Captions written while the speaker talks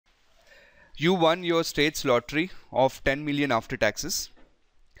You won your state's lottery of 10 million after taxes.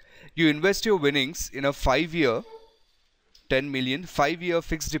 You invest your winnings in a 5-year 10 million 5-year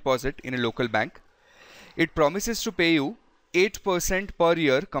fixed deposit in a local bank. It promises to pay you 8% per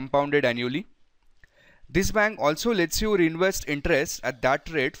year compounded annually. This bank also lets you reinvest interest at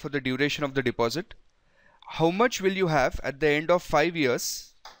that rate for the duration of the deposit. How much will you have at the end of 5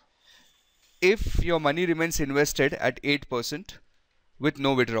 years if your money remains invested at 8% with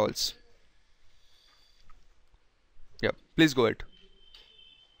no withdrawals? Yeah, please go ahead.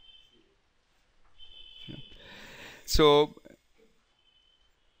 So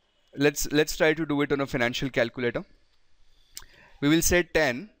let's try to do it on a financial calculator. We will say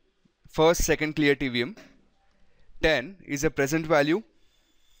 10 first second clear TVM. 10 is a present value,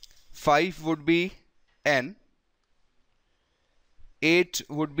 5 would be N, 8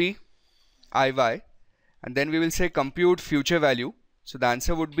 would be IY, and then we will say compute future value. So the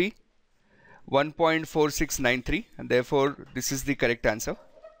answer would be 1.4693, and therefore this is the correct answer.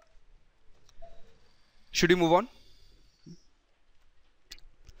 Should we move on?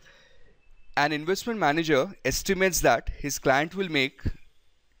 An investment manager estimates that his client will make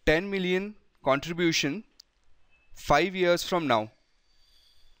 10 million contribution 5 years from now.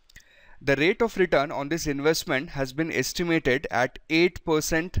 The rate of return on this investment has been estimated at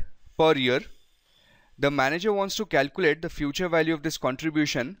 8% per year. The manager wants to calculate the future value of this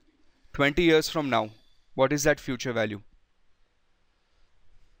contribution 20 years from now. What is that future value?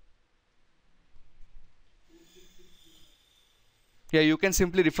 Yeah, you can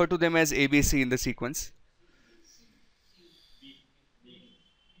simply refer to them as ABC in the sequence.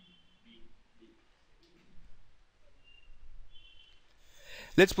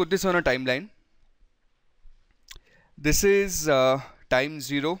 Let's put this on a timeline. This is time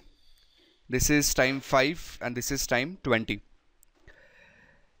 0, this is time 5, and this is time 20.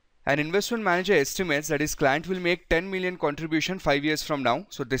 An investment manager estimates that his client will make 10 million contribution 5 years from now.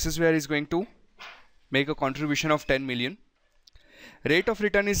 So this is where he's going to make a contribution of 10 million. Rate of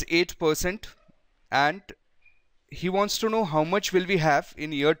return is 8%, and he wants to know how much will we have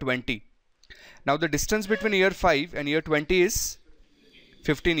in year 20. Now the distance between year 5 and year 20 is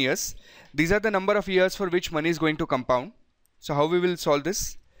 15 years. These are the number of years for which money is going to compound. So how we will solve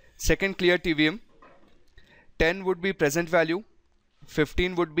this? Second clear TVM. 10 would be present value,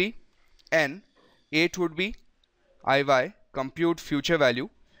 15 would be N, 8 would be IY, compute future value.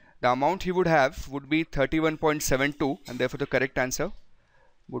 The amount he would have would be 31.72, and therefore the correct answer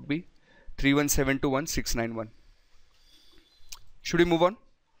would be 31721,691. Should we move on?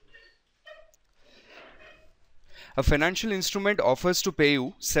 A financial instrument offers to pay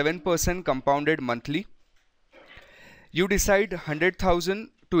you 7% compounded monthly. You decide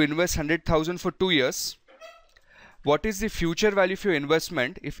 100,000 to invest 100,000 for 2 years. What is the future value of your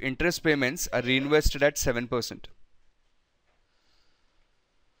investment if interest payments are reinvested at 7%?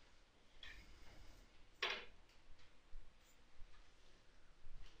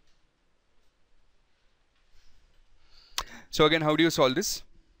 So again, how do you solve this?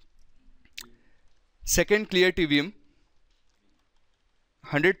 Second clear TVM,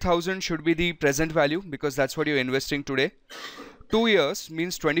 100,000 should be the present value because that's what you're investing today. 2 years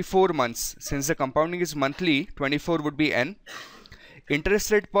means 24 months. Since the compounding is monthly, 24 would be N. Interest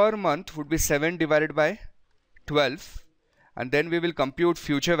rate per month would be 7 divided by 12, and then we will compute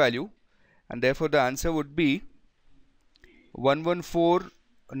future value, and therefore the answer would be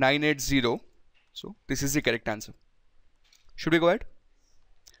 114980. So this is the correct answer. Should we go ahead?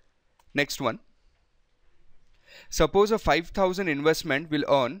 Next one. Suppose a 5,000 investment will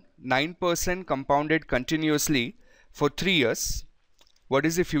earn 9% compounded continuously for 3 years. What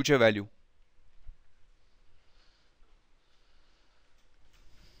is the future value?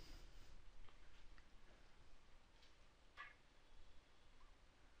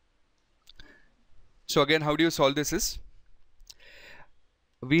 So again, how do you solve this is?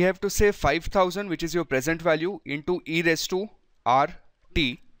 We have to say 5,000, which is your present value, into e raised to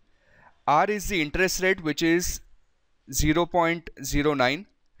RT. R is the interest rate, which is 0.09.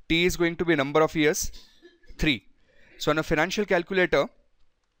 T is going to be number of years, 3. So on a financial calculator,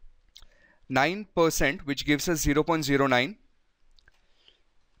 9%, which gives us 0.09,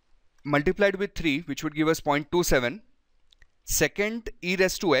 multiplied with 3, which would give us 0.27. Second, e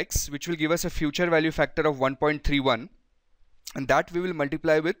raised to x, which will give us a future value factor of 1.31. And that we will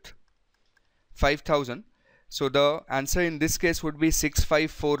multiply with 5,000. So the answer in this case would be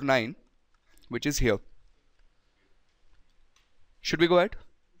 6549, which is here. Should we go ahead?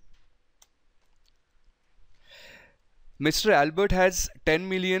 Mr. Albert has 10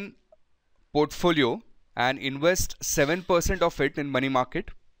 million portfolio and invest 7% of it in money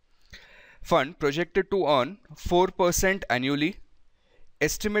market. fund projected to earn 4% annually.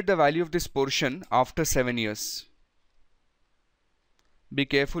 Estimate the value of this portion after 7 years. Be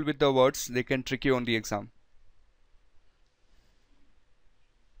careful with the words, they can trick you on the exam.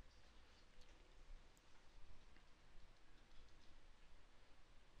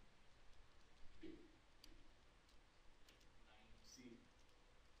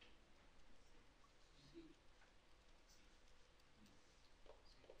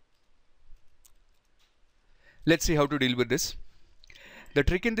 Let's see how to deal with this. The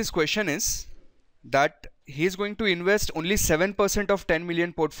trick in this question is that he is going to invest only 7% of 10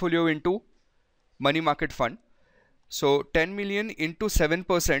 million portfolio into money market fund. So 10 million into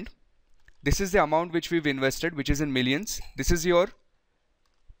 7%, this is the amount which we've invested, which is in millions. This is your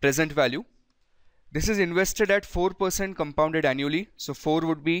present value. This is invested at 4% compounded annually. So 4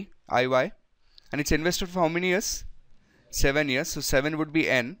 would be IY, and it's invested for how many years? 7 years. So 7 would be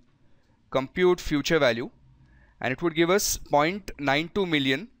N. Compute future value, and it would give us 0.92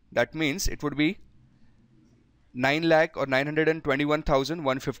 million. That means it would be 9 lakh or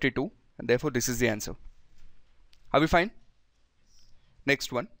 921,152, and therefore this is the answer. Are we fine?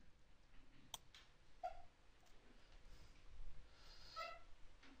 Next one.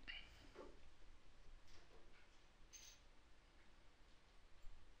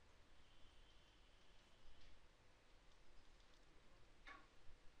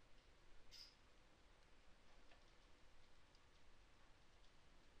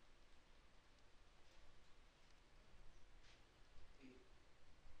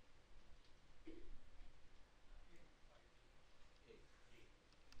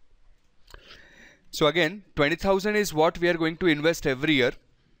 So again, 20,000 is what we are going to invest every year.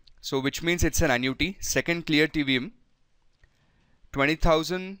 So which means it's an annuity. Second clear TVM.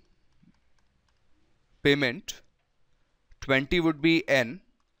 20,000 payment. 20 would be N.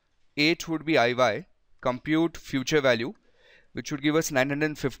 8 would be IY. Compute future value, which would give us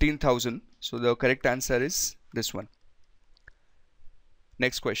 915,000. So the correct answer is this one.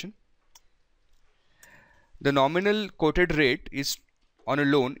 Next question. The nominal quoted rate is on a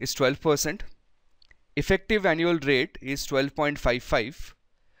loan is 12%. Effective annual rate is 12.55.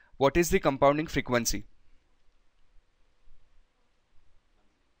 What is the compounding frequency?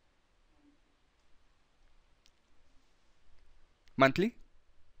 Monthly?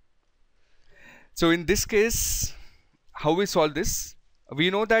 So in this case, how we solve this? We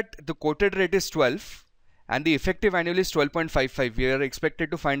know that the quoted rate is 12 and the effective annual is 12.55. We are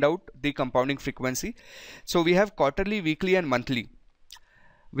expected to find out the compounding frequency. So we have quarterly, weekly and monthly.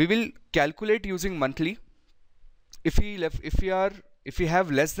 We will calculate using monthly. If we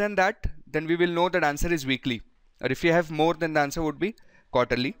have less than that, then we will know that answer is weekly. Or if we have more, then the answer would be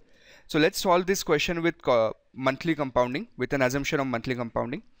quarterly. So let's solve this question with monthly compounding, with an assumption of monthly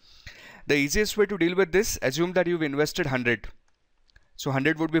compounding. The easiest way to deal with this, assume that you've invested 100. So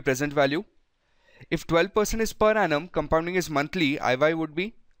 100 would be present value. If 12% is per annum, compounding is monthly, IY would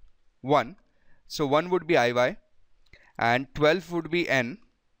be 1. So 1 would be IY and 12 would be N,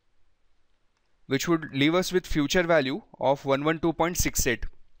 which would leave us with future value of 112.68,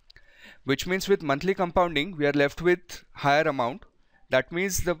 which means with monthly compounding we are left with higher amount. That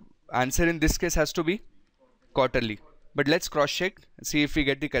means the answer in this case has to be quarterly. But let's cross check and see if we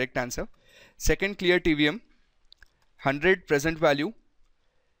get the correct answer. Second clear TVM, 100 present value,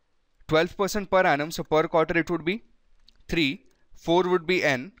 12% per annum, so per quarter it would be 3, 4 would be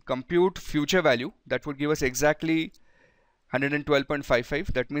N, compute future value, that would give us exactly 112.55,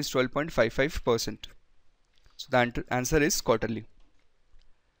 that means 12.55%. So the answer is quarterly.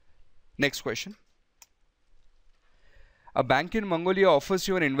 Next question. A bank in Mongolia offers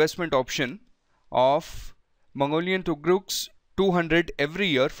you an investment option of Mongolian Tugruks 200 every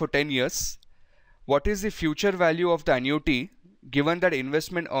year for 10 years. What is the future value of the annuity given that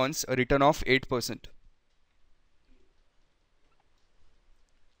investment earns a return of 8%?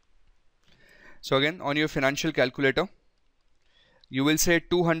 So again, on your financial calculator, you will say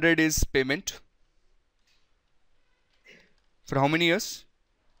 200 is payment. For how many years?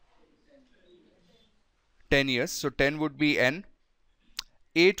 10 years. So 10 would be N.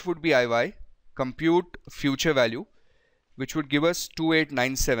 8 would be IY. Compute future value, which would give us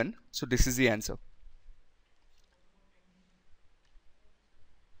 2897. So this is the answer.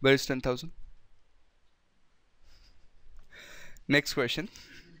 Where is 10,000? Next question.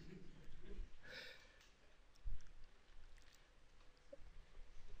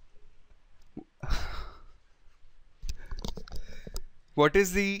 What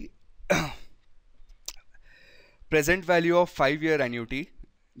is the present value of 5-year annuity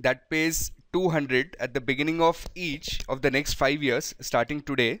that pays 200 at the beginning of each of the next 5 years starting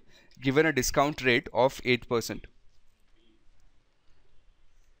today, given a discount rate of 8%.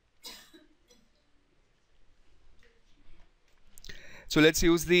 So let's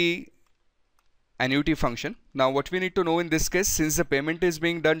use the annuity function. Now what we need to know in this case, since the payment is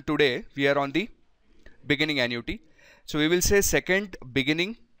being done today, we are on the beginning annuity. So we will say second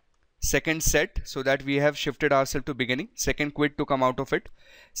beginning, second set, so that we have shifted ourselves to beginning, second quit to come out of it,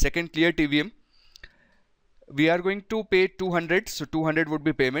 second clear TVM. We are going to pay 200, so 200 would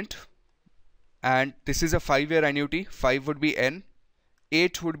be payment, and this is a 5-year annuity. 5 would be N,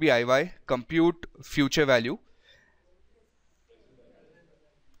 8 would be IY, compute future value,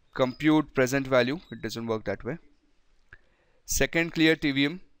 compute present value, it doesn't work that way. Second clear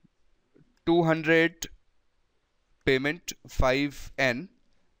TVM, 200 payment, 5 N,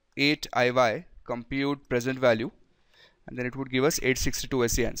 8 IY, compute present value, and then it would give us 862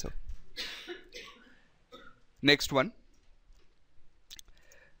 as the answer. Next one.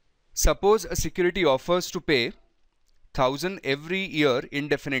 Suppose a security offers to pay 1000 every year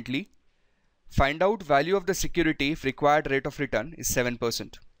indefinitely. Find out value of the security if required rate of return is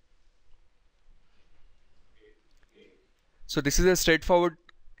 7%. So this is a straightforward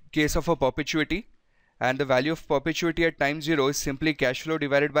case of a perpetuity, and the value of perpetuity at time 0 is simply cash flow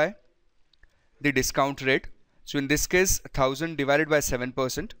divided by the discount rate. So in this case, 1000 divided by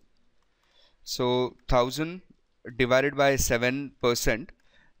 7%. So 1000 divided by 7%,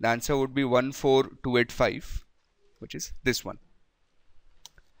 the answer would be 14285, which is this one.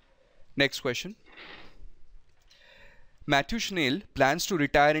 Next question. Matthew Schnell plans to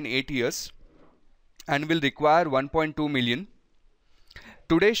retire in 8 years and will require 1.2 million.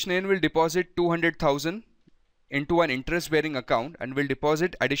 Today Schnell will deposit 200,000 into an interest bearing account and will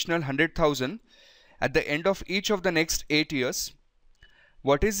deposit additional 100,000 at the end of each of the next 8 years.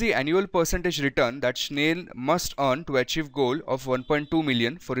 What is the annual percentage return that Schnell must earn to achieve goal of 1.2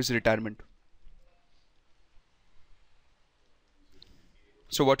 million for his retirement?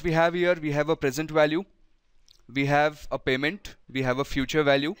 So what we have here, we have a present value, we have a payment, we have a future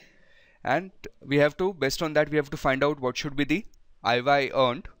value, and we have to, based on that, we have to find out what should be the IY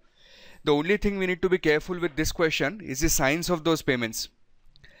earned. The only thing we need to be careful with this question is the signs of those payments.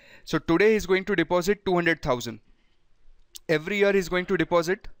 So today he is going to deposit 200,000. Every year he is going to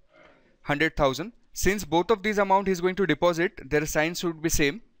deposit 100,000. Since both of these amount he is going to deposit, their signs should be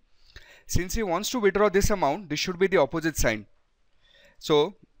same. Since he wants to withdraw this amount, this should be the opposite sign.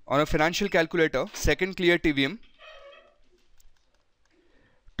 So on a financial calculator, second clear TVM,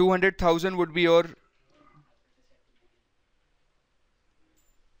 200,000 would be your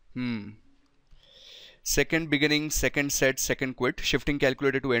second beginning, second set, second quit, shifting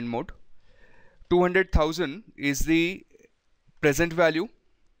calculator to end mode. 200,000 is the present value,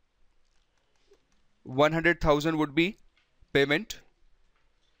 100,000 would be payment,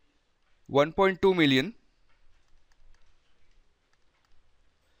 1.2 million,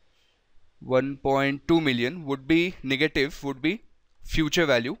 1.2 million would be negative, would be future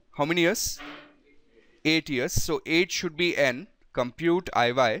value. How many years? 8 years. So 8 should be N, compute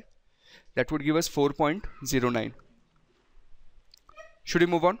IY, that would give us 4.09. Should we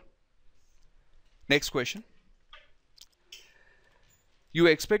move on? Next question. You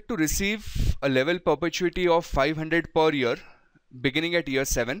expect to receive a level perpetuity of 500 per year beginning at year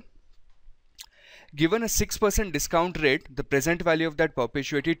 7. Given a 6% discount rate, the present value of that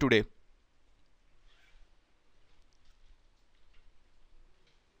perpetuity today.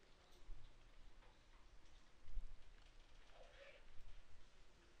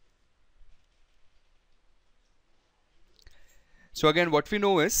 So again, what we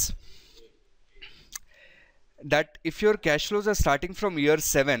know is that if your cash flows are starting from year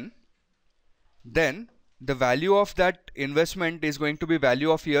 7, then the value of that investment is going to be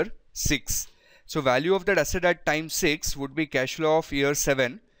value of year 6. So value of that asset at time 6 would be cash flow of year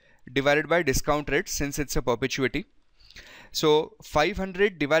 7 divided by discount rate, since it's a perpetuity. So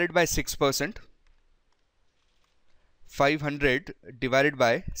 500 divided by 6%, 500 divided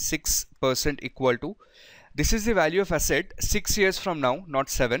by 6% equal to, this is the value of asset 6 years from now, not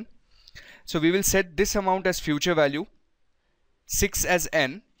 7. So we will set this amount as future value, 6 as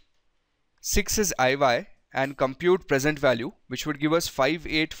N, 6 is IY, and compute present value, which would give us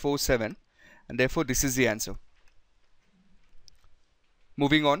 5847, and therefore this is the answer.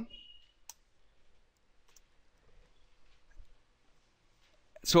 Moving on.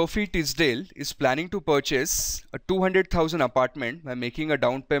 Sophie Tisdale is planning to purchase a 200,000 apartment by making a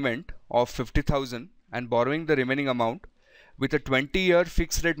down payment of 50,000 and borrowing the remaining amount with a 20-year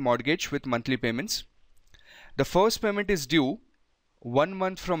fixed rate mortgage with monthly payments. The first payment is due 1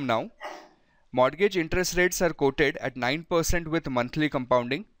 month from now. Mortgage interest rates are quoted at 9% with monthly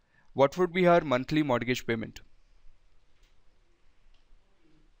compounding. what would be her monthly mortgage payment?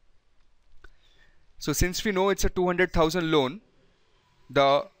 So since we know it's a 200,000 loan,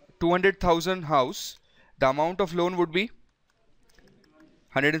 the 200,000 house, the amount of loan would be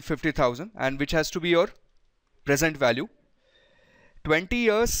 150,000, and which has to be your present value. 20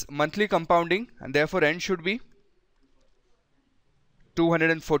 years monthly compounding, and therefore n should be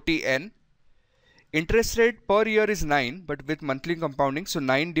 240n. Interest rate per year is 9, but with monthly compounding, so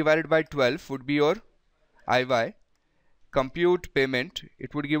 9 divided by 12 would be your IY. Compute payment,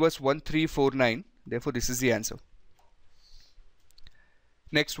 it would give us 1349. Therefore, this is the answer.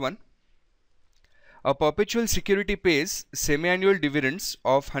 Next one. A perpetual security pays semi-annual dividends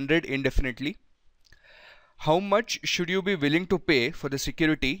of 100 indefinitely. How much should you be willing to pay for the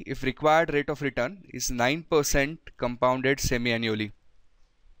security if required rate of return is 9% compounded semi-annually?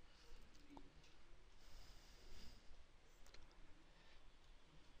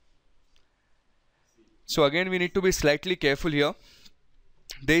 So again, we need to be slightly careful here.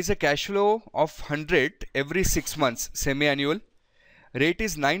 There is a cash flow of 100 every 6 months, semi-annual. Rate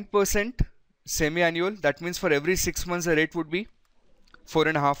is 9% semi-annual. That means for every 6 months the rate would be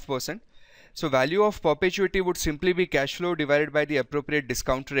 4.5%. So value of perpetuity would simply be cash flow divided by the appropriate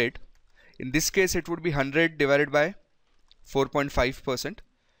discount rate. In this case, it would be 100 divided by 4.5%.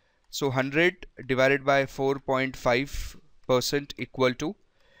 So 100 divided by 4.5% equal to,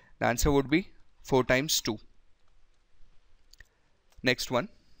 the answer would be 4 times 2. Next one.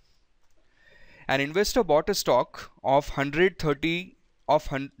 An investor bought a stock of $100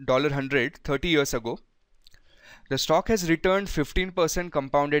 30 years ago. The stock has returned 15%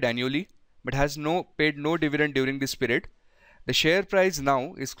 compounded annually, but has paid no dividend during this period. The share price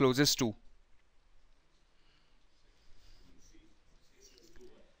now is closest to.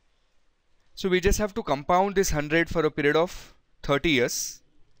 So we just have to compound this 100 for a period of 30 years.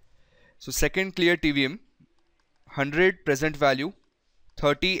 So second clear TVM, 100 present value,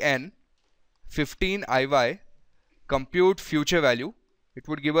 30N, 15 IY, compute future value. It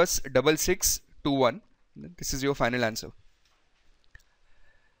would give us 6621. This is your final answer.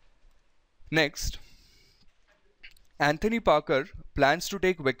 Next, Anthony Parker plans to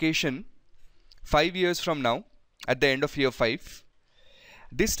take vacation 5 years from now at the end of year 5.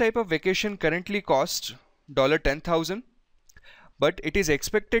 This type of vacation currently costs $10,000, but it is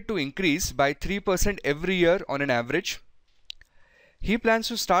expected to increase by 3% every year on an average. He plans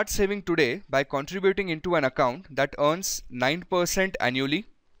to start saving today by contributing into an account that earns 9% annually.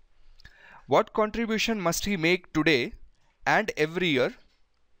 What contribution must he make today and every year?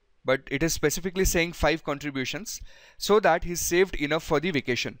 But it is specifically saying 5 contributions, so that he's saved enough for the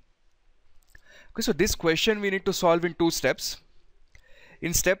vacation. Okay, so this question we need to solve in 2 steps.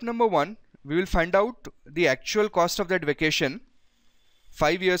 In step number 1, we will find out the actual cost of that vacation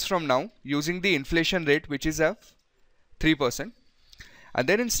 5 years from now using the inflation rate, which is of 3%. And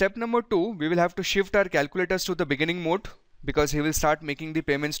then in step number 2, we will have to shift our calculators to the beginning mode, because he will start making the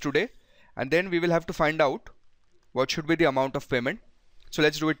payments today, and then we will have to find out what should be the amount of payment. So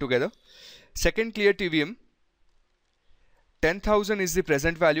let's do it together. Second clear TVM, 10,000 is the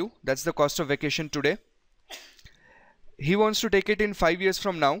present value, that's the cost of vacation today. He wants to take it in 5 years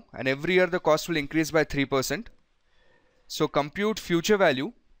from now, and every year the cost will increase by 3%. So compute future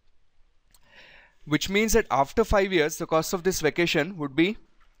value, which means that after 5 years the cost of this vacation would be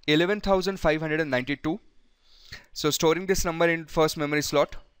 11,592. So storing this number in first memory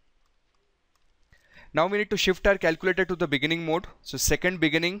slot. Now we need to shift our calculator to the beginning mode. So second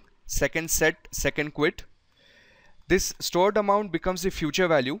beginning, second set, second quit. This stored amount becomes the future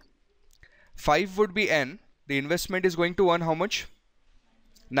value. 5 would be N. The investment is going to earn how much?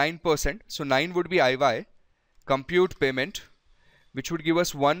 9%. So 9 would be IY. Compute payment, which would give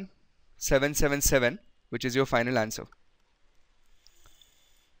us 1777, which is your final answer.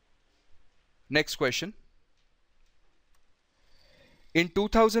 Next question. In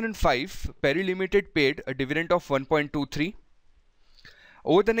 2005, Perry Limited paid a dividend of 1.23.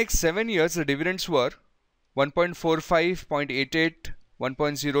 Over the next 7 years, the dividends were 1.45, 0.88,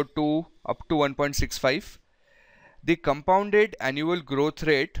 1.02 up to 1.65. The compounded annual growth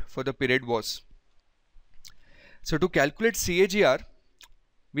rate for the period was. So to calculate CAGR,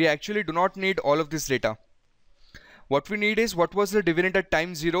 we actually do not need all of this data. What we need is, what was the dividend at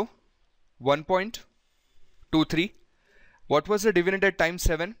time 0? 1.23. What was the dividend at time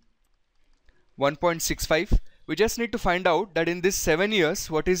 7? 1.65. We just need to find out that in this 7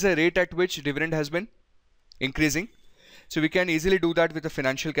 years, what is the rate at which dividend has been increasing. So we can easily do that with a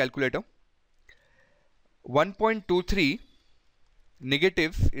financial calculator. 1.23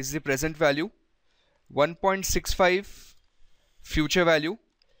 negative is the present value. 1.65 future value.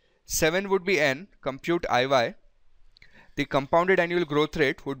 7 would be N, compute IY. The compounded annual growth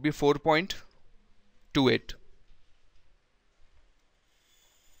rate would be 4.28.